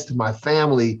goodbyes to my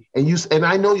family, and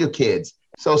I know your kids.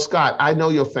 So Scott, I know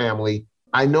your family.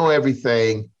 I know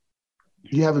everything.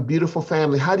 You have a beautiful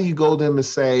family. How do you go to them and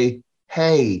say,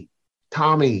 hey,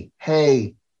 Tommy,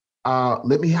 hey, How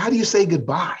do you say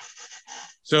goodbye?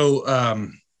 So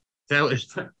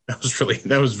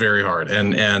that was very hard.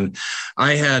 And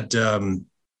I had an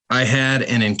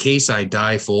in case I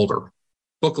die folder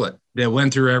booklet that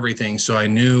went through everything. So I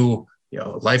knew,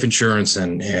 life insurance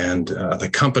and the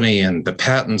company and the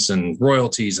patents and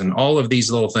royalties and all of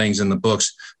these little things in the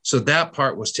books. So that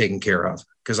part was taken care of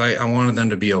because I wanted them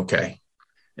to be okay.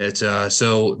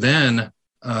 So then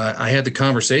I had the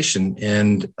conversation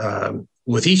and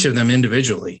with each of them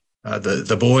individually,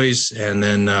 the boys and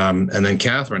then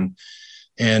Catherine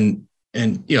and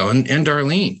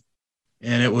Darlene,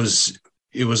 and it was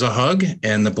a hug,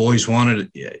 and the boys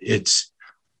wanted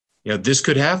this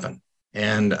could happen.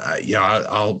 And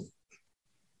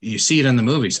you see it in the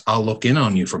movies. I'll look in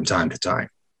on you from time to time.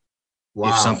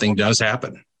 Wow. If something does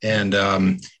happen.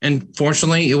 And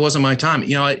fortunately it wasn't my time.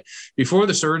 Before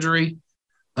the surgery,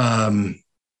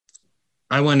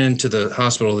 I went into the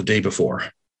hospital the day before,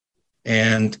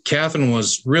 and Catherine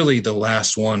was really the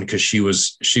last one because she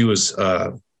was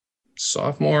a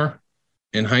sophomore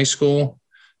in high school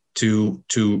to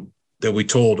that we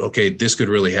told, okay, this could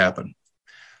really happen.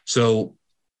 So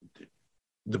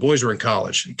the boys were in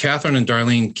college. Catherine and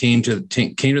Darlene came to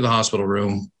the hospital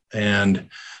room, and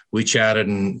we chatted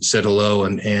and said hello,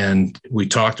 and we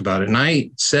talked about it. And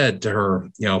I said to her,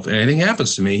 if anything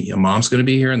happens to me, your mom's going to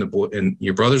be here, and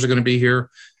your brothers are going to be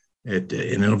here, and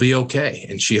it'll be okay.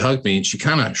 And she hugged me, and she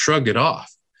kind of shrugged it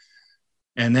off.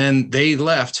 And then they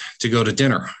left to go to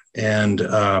dinner, and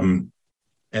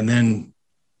then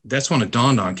that's when it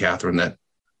dawned on Catherine that,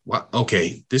 well,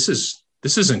 okay, this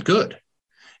isn't good.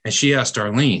 And she asked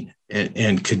Darlene,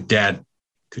 and could dad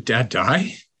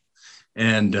die?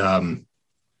 And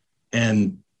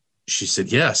she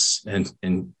said, yes. And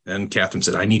Catherine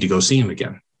said, I need to go see him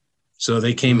again. So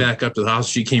they came back up to the house.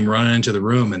 She came running into the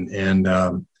room and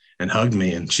hugged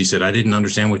me. And she said, I didn't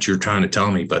understand what you were trying to tell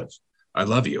me, but I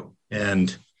love you.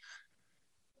 And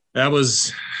that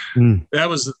was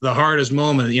the hardest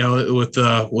moment,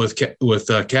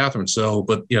 with Catherine. So,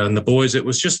 but and the boys,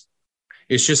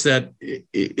 it's just that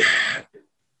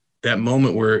that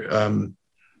moment where,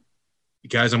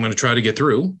 guys, I'm going to try to get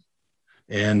through.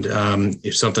 And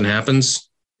if something happens,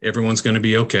 everyone's going to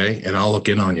be okay, and I'll look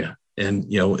in on you. And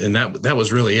and that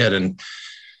was really it. And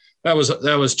that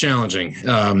was challenging.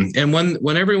 And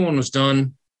when everyone was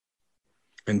done,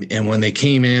 and when they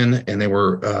came in and they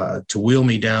were to wheel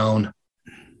me down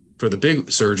for the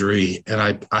big surgery, and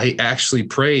I actually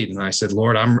prayed and I said,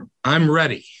 Lord, I'm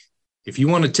ready. If you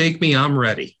want to take me, I'm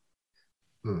ready.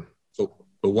 But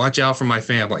watch out for my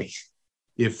family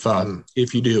if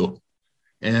you do.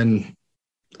 And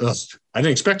I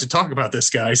didn't expect to talk about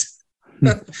this, guys.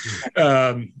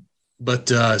 So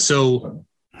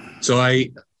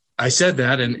I said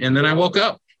that, and then I woke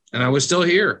up and I was still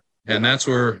here. And that's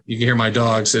where you can hear my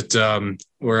dogs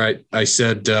where I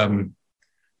said,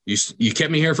 you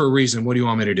kept me here for a reason. What do you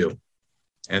want me to do?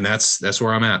 And that's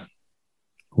where I'm at.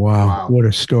 Wow. What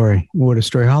a story. What a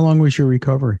story. How long was your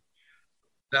recovery?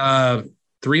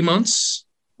 3 months,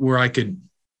 where I could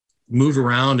move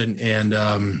around and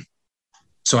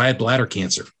so I had bladder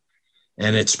cancer,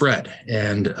 and it spread.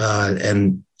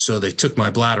 And so they took my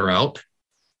bladder out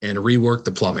and reworked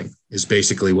the plumbing is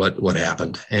basically what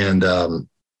happened. And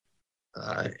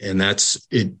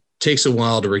it takes a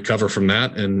while to recover from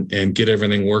that and get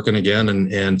everything working again.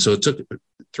 And so it took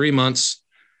 3 months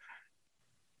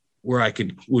where I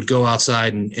would go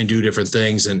outside and do different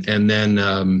things. And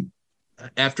then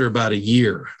after about a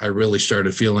year, I really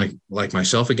started feeling like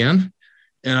myself again.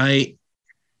 And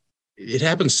it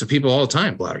happens to people all the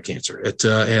time, bladder cancer. It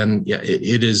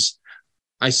is.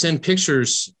 I send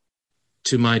pictures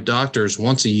to my doctors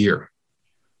once a year.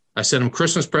 I send them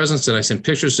Christmas presents, and I send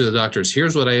pictures to the doctors.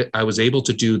 Here's what I was able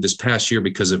to do this past year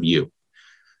because of you.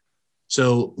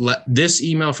 So this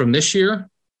email from this year,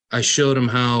 I showed them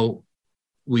how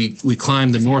we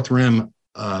climbed the north rim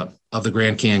of the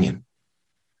Grand Canyon.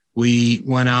 We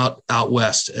went out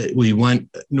west. We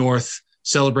went north,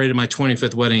 celebrated my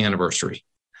 25th wedding anniversary.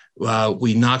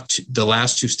 We knocked the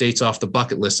last 2 states off the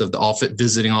bucket list of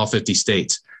visiting all 50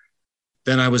 states.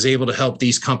 Then I was able to help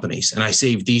these companies, and I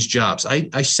saved these jobs.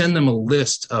 I send them a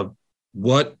list of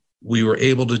what we were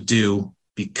able to do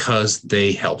because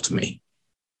they helped me.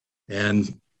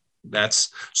 And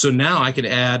so now I could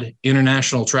add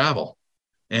international travel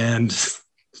and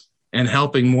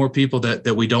helping more people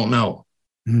that we don't know.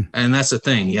 Mm. And that's the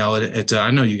thing.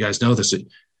 I know you guys know this.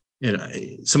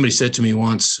 Somebody said to me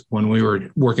once when we were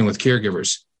working with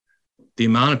caregivers, the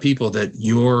amount of people that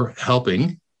you're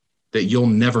helping that you'll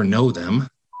never know them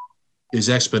is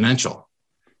exponential.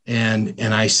 And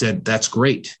I said, that's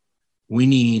great. We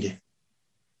need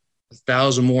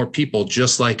 1,000 more people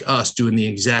just like us doing the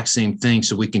exact same thing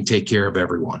so we can take care of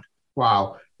everyone.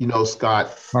 Wow.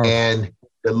 Scott, and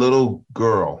the little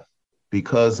girl,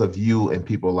 because of you and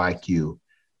people like you,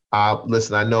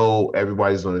 listen, I know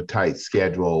everybody's on a tight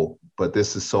schedule, but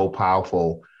this is so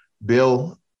powerful.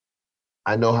 Bill,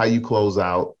 I know how you close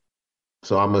out,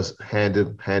 so I'm going to hand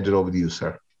it over to you,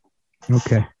 sir.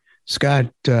 Okay.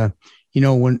 Scott,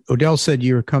 when Odell said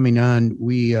you were coming on,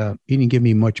 he didn't give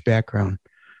me much background.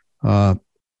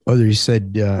 He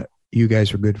said you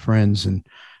guys were good friends, and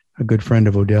a good friend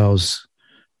of Odell's,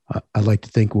 I'd like to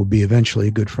think will be eventually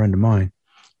a good friend of mine.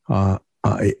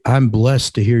 I'm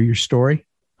blessed to hear your story.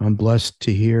 I'm blessed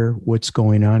to hear what's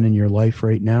going on in your life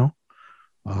right now.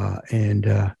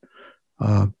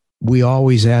 We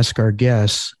always ask our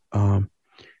guests,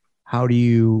 how do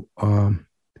you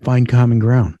find common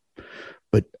ground?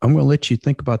 But I'm going to let you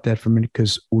think about that for a minute,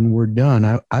 because when we're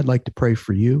done, I'd like to pray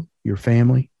for you, your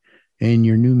family, and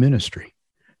your new ministry,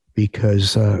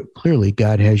 because clearly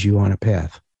God has you on a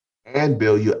path. And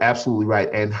Bill, you're absolutely right.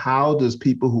 And how does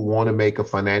people who want to make a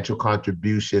financial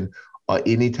contribution or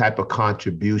any type of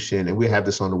contribution, and we have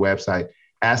this on the website,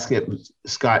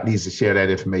 Scott needs to share that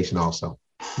information also.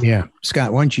 Yeah.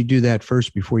 Scott, why don't you do that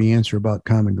first before you answer about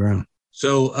common ground?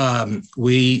 So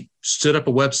we stood up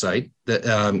a website, that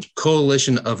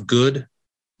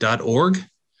coalitionofgood.org.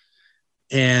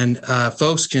 And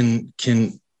folks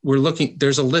we're looking,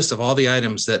 there's a list of all the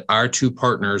items that our two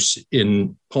partners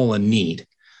in Poland need.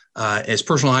 As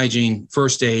personal hygiene,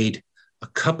 first aid, a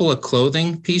couple of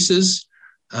clothing pieces,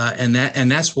 and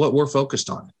that's what we're focused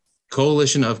on.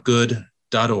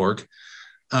 Coalitionofgood.org.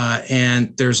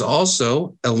 And there's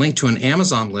also a link to an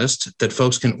Amazon list that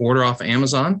folks can order off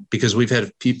Amazon, because we've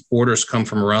had orders come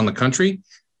from around the country.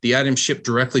 The items ship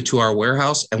directly to our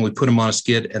warehouse, and we put them on a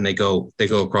skid, and they go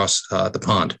across the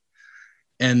pond.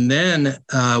 And then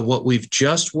what we've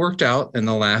just worked out in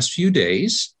the last few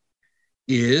days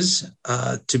is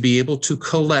to be able to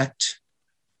collect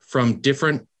from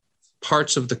different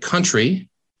parts of the country.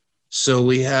 So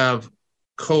we have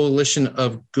Coalition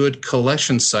of Good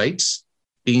collection sites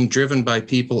being driven by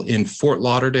people in Fort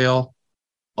Lauderdale,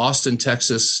 Austin,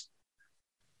 Texas,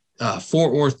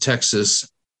 Fort Worth, Texas,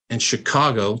 and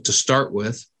Chicago to start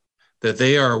with, that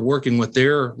they are working with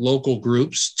their local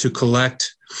groups to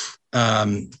collect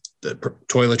the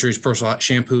toiletries, personal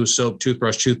shampoo, soap,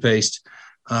 toothbrush, toothpaste,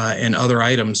 and other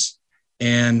items.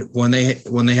 And when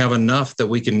they have enough that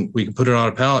we can put it on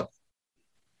a pallet,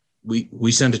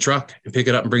 we send a truck and pick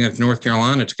it up and bring it to North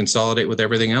Carolina to consolidate with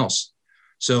everything else.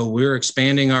 So we're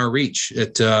expanding our reach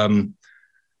because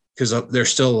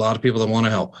there's still a lot of people that want to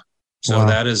help. So wow.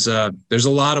 That is there's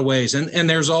a lot of ways, and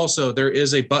there is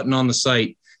a button on the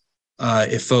site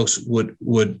if folks would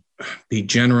be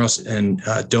generous and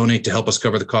donate to help us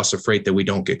cover the cost of freight that we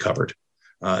don't get covered.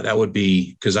 That would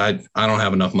be, because I don't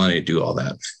have enough money to do all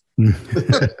that.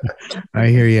 I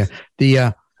hear you.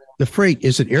 The freight,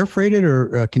 is it air freighted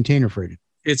or container freighted?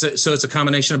 It's a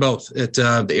combination of both.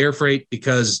 The air freight,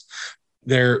 because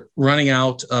they're running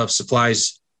out of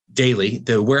supplies daily.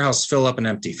 The warehouse fill up and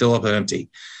empty.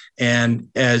 And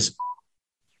as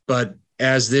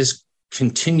this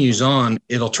continues on,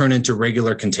 it'll turn into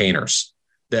regular containers.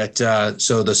 That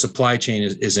so the supply chain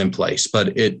is in place,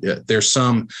 but there's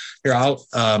some here.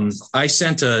 I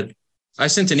sent an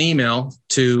email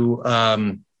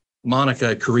to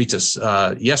Monica Caritas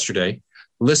yesterday,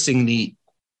 listing the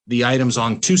items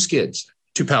on two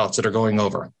pallets that are going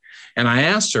over, and I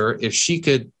asked her if she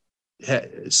could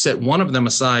set one of them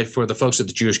aside for the folks at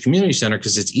the Jewish Community Center,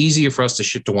 because it's easier for us to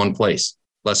ship to one place,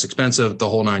 less expensive, the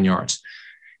whole 9 yards.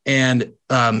 And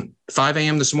 5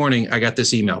 a.m. this morning, I got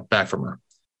this email back from her.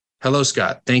 Hello,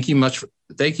 Scott. Thank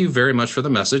you very much for the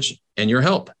message and your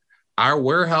help. Our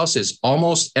warehouse is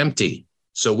almost empty,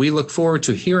 so we look forward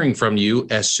to hearing from you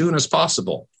as soon as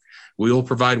possible. We will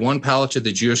provide one pallet to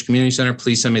the Jewish Community Center.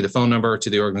 Please send me the phone number to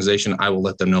the organization. I will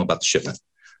let them know about the shipment.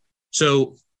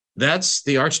 So that's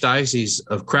the Archdiocese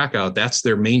of Krakow. That's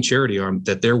their main charity arm,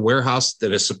 that their warehouse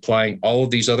that is supplying all of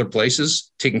these other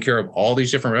places, taking care of all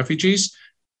these different refugees,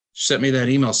 sent me that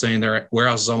email saying their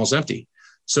warehouse is almost empty.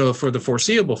 So for the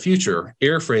foreseeable future,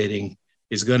 air freighting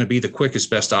is going to be the quickest,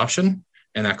 best option,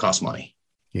 and that costs money.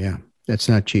 Yeah, that's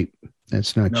not cheap.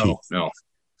 Cheap. No.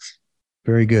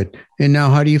 Very good. And now,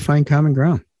 how do you find common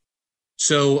ground?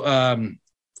 So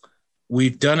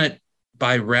we've done it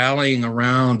by rallying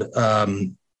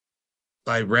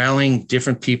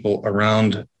different people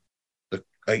around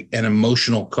an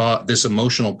emotional cause. This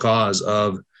emotional cause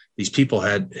of these people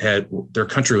had their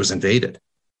country was invaded,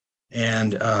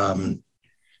 and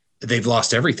they've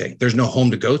lost everything. There's no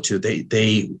home to go to.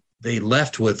 They they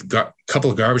left with a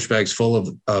couple of garbage bags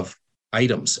full of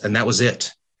items, and that was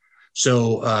it.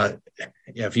 So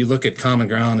if you look at Common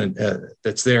Ground and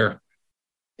that's there,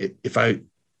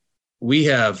 we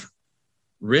have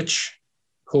rich,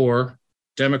 poor,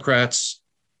 Democrats,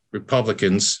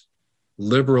 Republicans,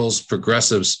 liberals,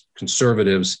 progressives,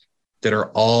 conservatives that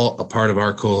are all a part of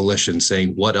our coalition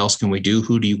saying, what else can we do?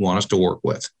 Who do you want us to work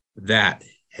with? That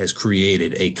has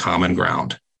created a common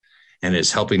ground and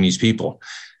is helping these people.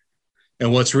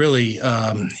 And what's really,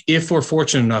 if we're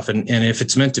fortunate enough, and if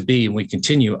it's meant to be, and we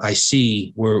continue, I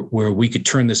see where we could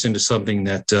turn this into something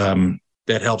that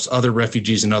that helps other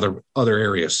refugees in other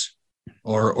areas,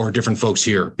 or different folks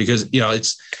here, because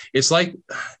it's like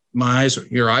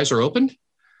your eyes are opened.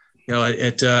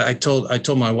 I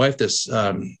told my wife this.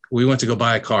 We went to go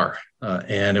buy a car,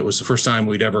 and it was the first time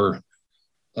we'd ever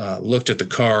looked at the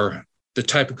car, the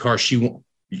type of car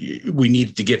we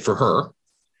needed to get for her.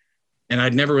 And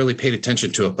I'd never really paid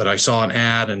attention to it, but I saw an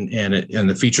ad and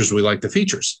the features, we liked the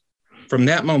features. From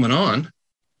that moment on,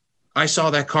 I saw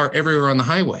that car everywhere on the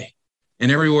highway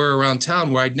and everywhere around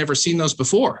town where I'd never seen those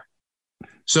before.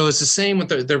 So it's the same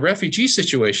with the refugee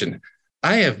situation.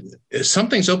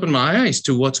 Something's opened my eyes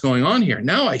to what's going on here.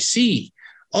 Now I see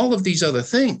all of these other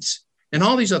things and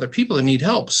all these other people that need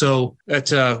help. So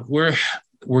that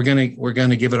we're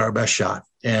gonna give it our best shot.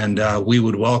 And we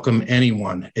would welcome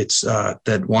anyone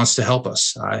that wants to help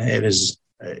us.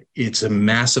 It's a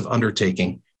massive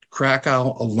undertaking.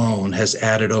 Krakow alone has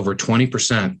added over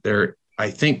 20%. I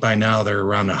think by now there are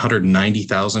around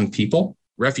 190,000 people,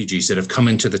 refugees that have come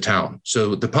into the town.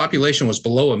 So the population was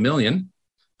below 1 million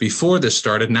before this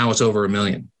started. Now it's over 1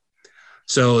 million.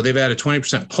 So they've added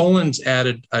 20%. Poland's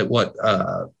added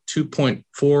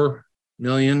 2.4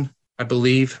 million, I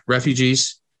believe,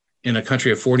 refugees in a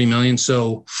country of 40 million.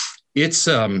 So it's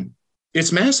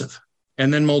massive.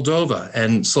 And then Moldova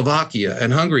and Slovakia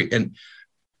and Hungary, and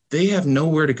they have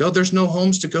nowhere to go. There's no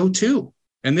homes to go to.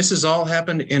 And this has all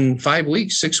happened in 5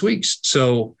 weeks, 6 weeks.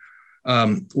 So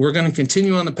we're going to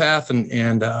continue on the path.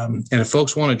 And if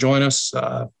folks want to join us,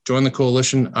 join the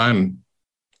coalition, I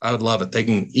would love it. They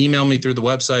can email me through the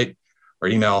website or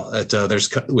email at,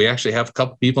 we actually have a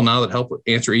couple people now that help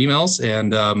answer emails.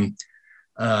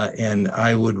 And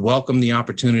I would welcome the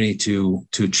opportunity to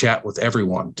chat with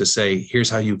everyone to say, here's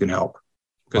how you can help.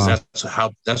 Because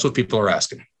that's what people are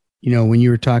asking. When you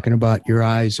were talking about your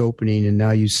eyes opening and now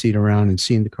you see it around and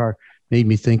seeing the car, made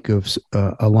me think of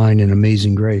a line in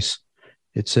Amazing Grace.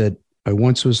 It said, I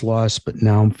once was lost, but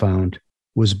now I'm found,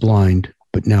 was blind,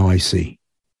 but now I see.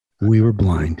 We were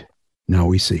blind. Now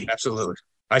we see. Absolutely.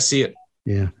 I see it.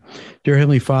 Yeah. Dear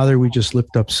Heavenly Father, we just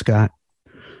lift up Scott.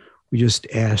 We just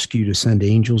ask you to send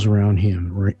angels around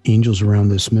him, or angels around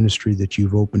this ministry that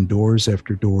you've opened doors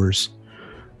after doors.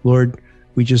 Lord,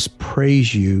 we just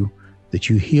praise you that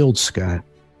you healed Scott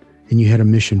and you had a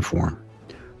mission for him.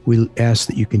 We ask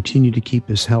that you continue to keep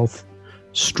his health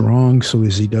strong so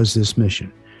as he does this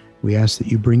mission. We ask that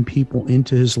you bring people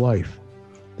into his life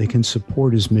that can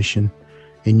support his mission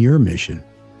and your mission.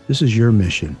 This is your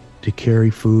mission, to carry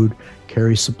food,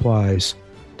 carry supplies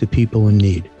to people in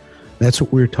need. That's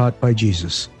what we're taught by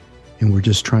Jesus, and we're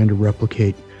just trying to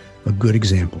replicate a good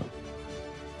example.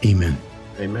 Amen.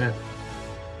 Amen.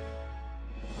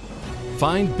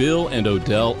 Find Bill and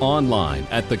Odell online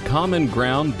at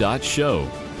thecommonground.show.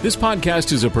 This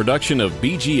podcast is a production of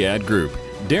BG Ad Group.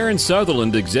 Darren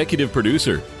Sutherland, Executive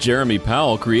Producer. Jeremy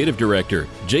Powell, Creative Director.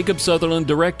 Jacob Sutherland,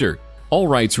 Director. All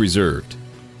rights reserved.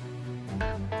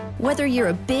 Whether you're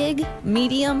a big,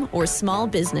 medium, or small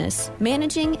business,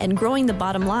 managing and growing the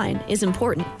bottom line is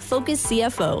important. Focus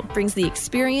CFO brings the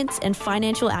experience and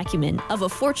financial acumen of a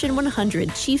Fortune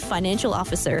 100 Chief Financial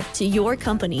Officer to your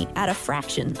company at a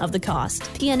fraction of the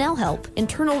cost. P&L help,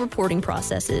 internal reporting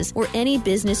processes, or any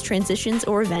business transitions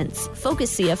or events.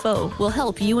 Focus CFO will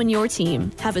help you and your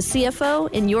team have a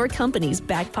CFO in your company's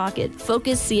back pocket.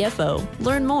 Focus CFO.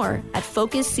 Learn more at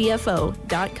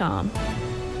focuscfo.com.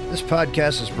 This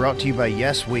podcast is brought to you by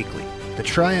Yes Weekly, the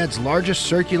Triad's largest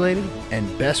circulating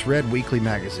and best read weekly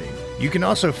magazine. You can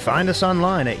also find us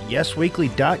online at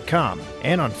yesweekly.com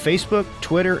and on Facebook,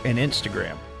 Twitter, and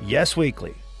Instagram. Yes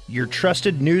Weekly, your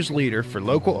trusted news leader for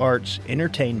local arts,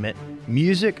 entertainment,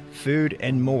 music, food,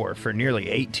 and more for nearly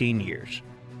 18 years.